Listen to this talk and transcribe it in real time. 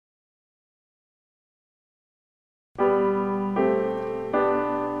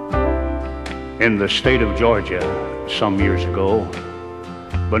In the state of Georgia, some years ago,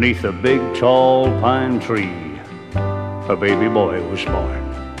 beneath a big tall pine tree, a baby boy was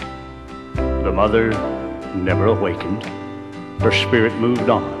born. The mother never awakened, her spirit moved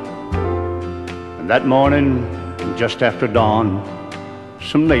on. And that morning, just after dawn,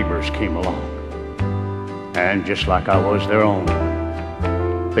 some neighbors came along. And just like I was their own,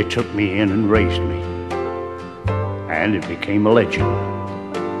 they took me in and raised me. And it became a legend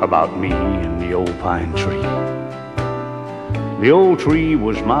about me and the old pine tree. The old tree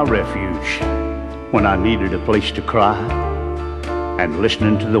was my refuge when I needed a place to cry. And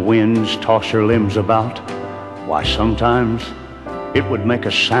listening to the winds toss her limbs about, why sometimes it would make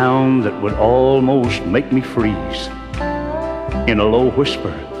a sound that would almost make me freeze. In a low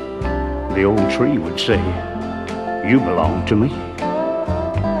whisper, the old tree would say, "You belong to me."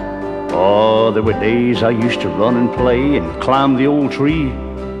 Oh, there were days I used to run and play and climb the old tree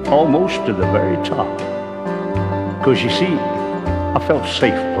almost to the very top. 'Cause you see, I felt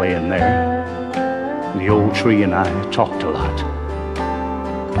safe playing there. The old tree and I talked a lot.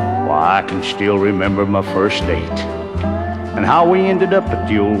 Why, I can still remember my first date and how we ended up at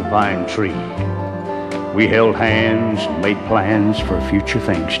the old pine tree. We held hands and made plans for future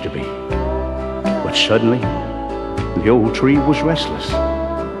things to be. But suddenly, the old tree was restless.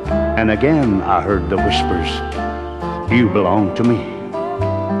 And again I heard the whispers, "You belong to me."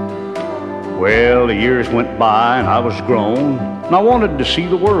 Well, the years went by and I was grown, and I wanted to see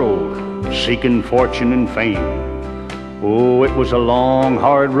the world, seeking fortune and fame. Oh, it was a long,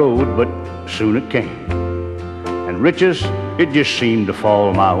 hard road, but soon it came. And riches, it just seemed to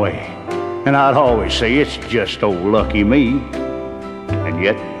fall my way. And I'd always say, it's just old lucky me. And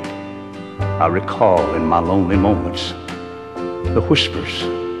yet, I recall in my lonely moments the whispers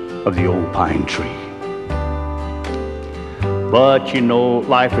of the old pine tree. But you know,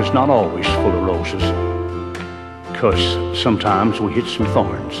 life is not always full of roses, 'cause sometimes we hit some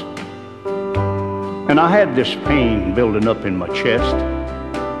thorns. And I had this pain building up in my chest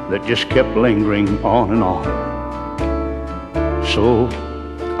that just kept lingering on and on. So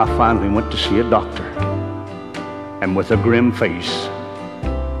I finally went to see a doctor, and with a grim face,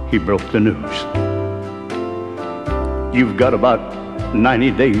 he broke the news. "You've got about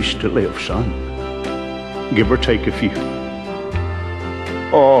 90 days to live, son. Give or take a few."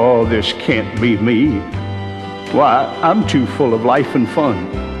 Oh, this can't be me. Why, I'm too full of life and fun.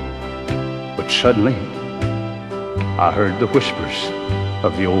 But suddenly, I heard the whispers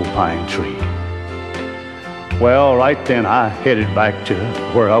of the old pine tree. Well, right then I headed back to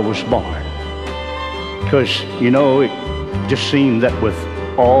where I was born. 'Cause, you know, it just seemed that with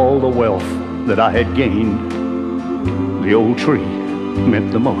all the wealth that I had gained, the old tree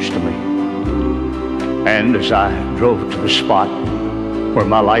meant the most to me. And as I drove to the spot where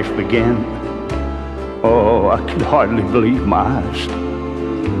my life began, oh, I could hardly believe my eyes.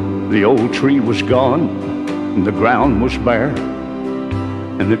 The old tree was gone, and the ground was bare.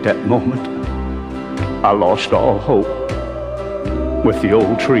 And at that moment, I lost all hope with the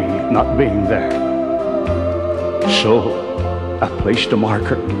old tree not being there. So I placed a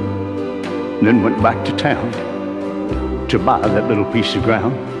marker, and then went back to town to buy that little piece of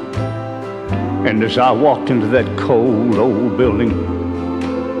ground. And as I walked into that cold old building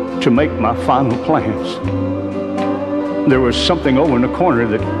to make my final plans, there was something over in the corner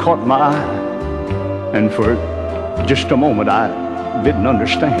that caught my eye. And for just a moment, I didn't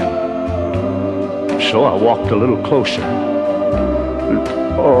understand. So I walked a little closer.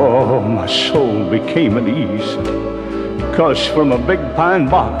 Oh, my soul became at ease, 'cause from a big pine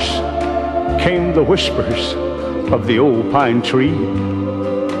box came the whispers of the old pine tree,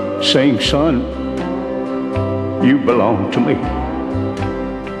 saying, "Son, you belong to me."